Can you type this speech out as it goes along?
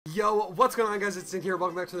Yo, what's going on guys, it's Sin here,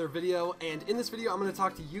 welcome back to another video, and in this video I'm going to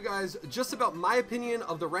talk to you guys just about my opinion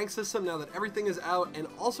of the rank system now that everything is out, and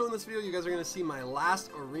also in this video you guys are going to see my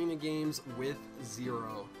last arena games with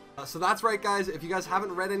Zero. So that's right guys, if you guys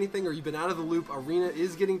haven't read anything or you've been out of the loop, Arena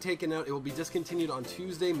is getting taken out. It will be discontinued on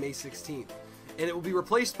Tuesday, May 16th, and it will be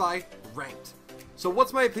replaced by Ranked. So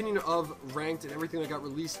what's my opinion of Ranked and everything that got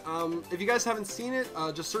released? If you guys haven't seen it,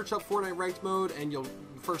 just search up Fortnite Ranked mode and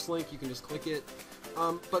first link, you can just click it.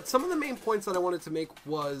 But some of the main points that I wanted to make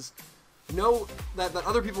was that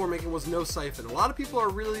other people were making was no siphon. A lot of people are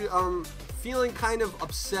really feeling kind of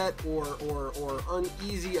upset or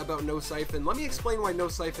uneasy about no siphon. Let me explain why no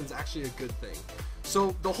siphon is actually a good thing.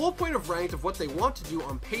 So the whole point of Ranked, of what they want to do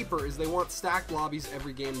on paper, is they want stacked lobbies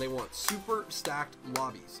every game. They want super stacked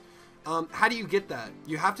lobbies. How do you get that?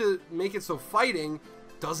 You have to make it so fighting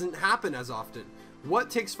doesn't happen as often. What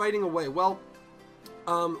takes fighting away? Well,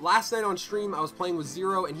 last night on stream I was playing with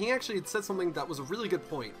Zero, and he actually had said something that was a really good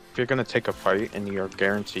point. If you're gonna take a fight and you're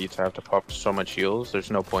guaranteed to have to pop so much heals, there's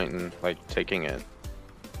no point in like taking it.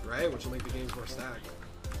 Right, which will make the games more stacked.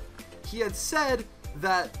 He had said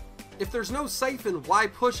that if there's no siphon, why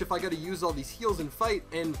push if I gotta use all these heals and fight?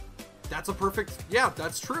 And that's a perfect, yeah,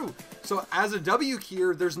 that's true. So as a W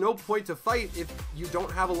keyer, there's no point to fight if you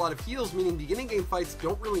don't have a lot of heals, meaning beginning game fights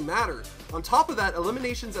don't really matter. On top of that,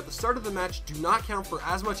 eliminations at the start of the match do not count for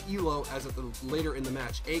as much elo as at the later in the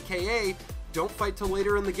match, aka don't fight till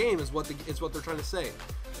later in the game is what they're trying to say.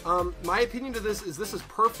 My opinion to this is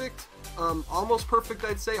perfect, almost perfect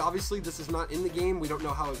I'd say. Obviously this is not in the game, we don't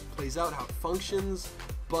know how it plays out, how it functions,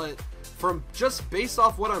 but from just based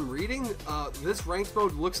off what I'm reading, this ranked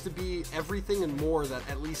mode looks to be everything and more that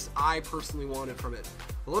at least I personally wanted from it.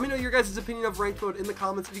 But let me know your guys' opinion of ranked mode in the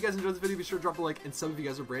comments. If you guys enjoyed this video, be sure to drop a like, and some of you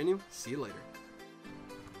guys are brand new. See you later.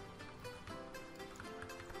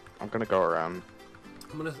 I'm gonna go around.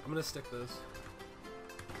 I'm gonna stick this.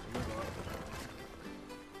 Oh my god.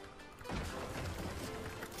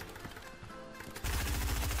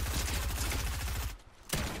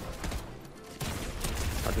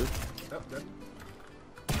 I do. Yep, good.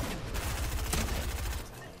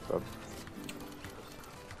 Good.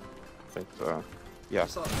 I think yeah. I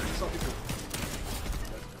just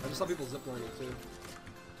saw people ziplining too.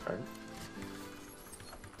 Alright.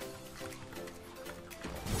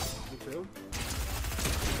 Me too.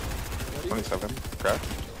 27. Crack.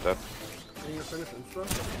 Dead. Are you gonna finish intro?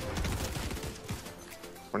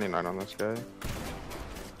 29 on this guy.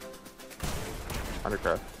 100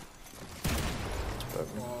 crack. Dead.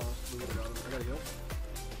 I gotta heal.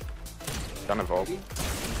 Down a vault.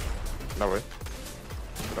 No way.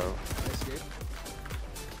 So, I escape.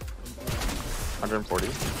 140.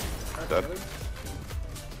 Dead.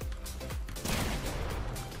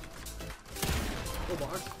 Full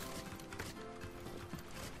box.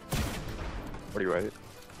 48.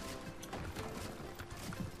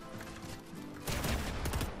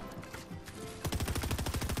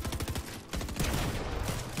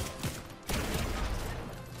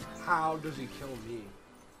 How does he kill me?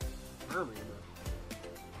 I don't remember.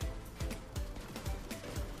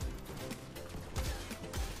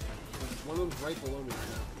 One of them's right below me right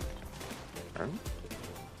now. Alright.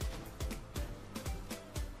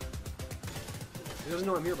 He doesn't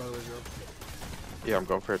know I'm here, by the way, Joe. Yeah, I'm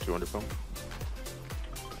going for a 200 film.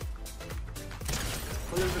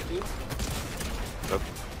 115? Dead.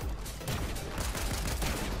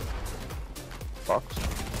 Box.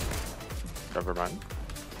 Never mind.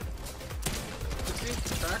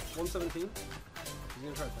 60? Crack? 117? He's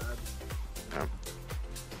gonna try bad. Yeah.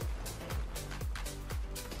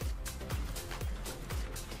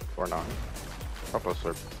 Or not. Help us,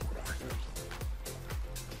 sir. I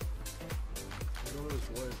don't know this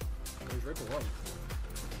boy. Oh, he's right below.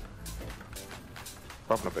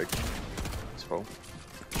 Popping a big. It's full.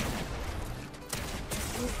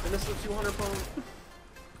 I missed the 200 phone.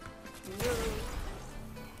 No.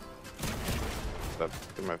 That's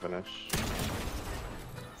good, my finish.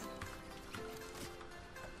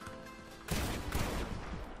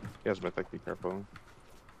 He has mythic, be careful.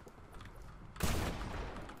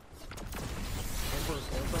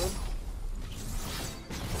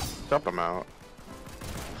 Dump him out.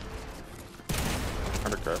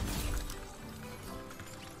 100 cut.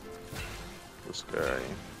 This guy.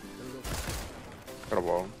 Got a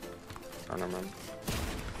wall. I don't know.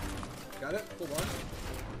 Got it? Full box.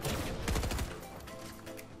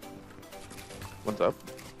 What's up?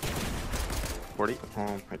 40?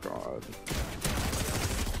 Oh my god.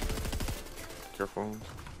 Careful.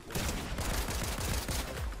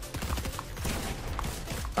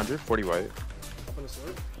 140 white. Up on a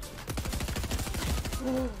slurp.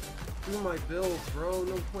 Do my builds, bro.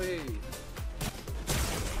 No way.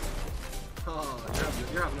 Oh,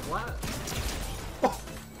 you're having a blast. Oh.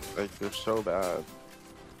 Like, they're so bad.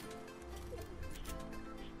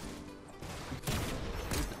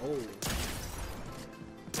 Oh.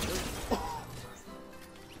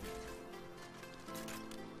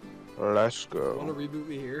 Let's go. Want to reboot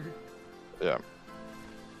me here? Yeah.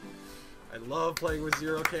 I love playing with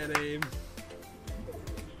zero can aim.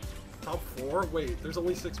 Top 4? Wait, there's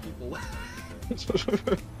only 6 people left.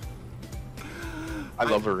 I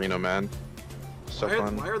love Arena, man. So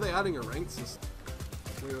fun. Why are they adding a ranked system?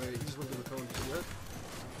 Wait, he just went to the phone.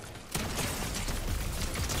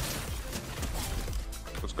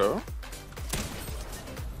 Let's go.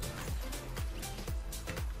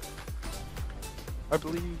 I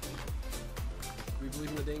believe. We believe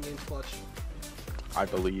in the dang game's clutch. I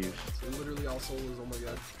believe. So literally all solos, oh my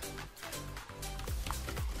god.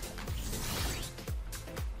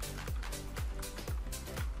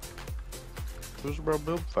 Who's bro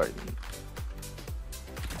build fighting?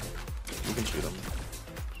 You can shoot him.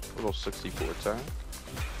 Little 64 attack.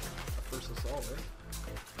 First assault, right?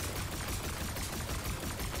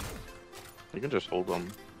 You can just hold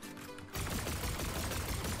them.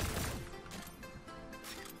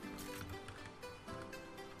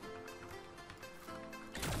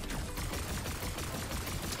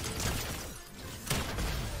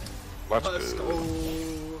 Let's go.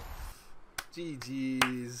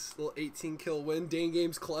 GG's. Little 18 kill win. Dane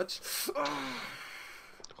Games clutch.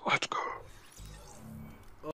 Let's go.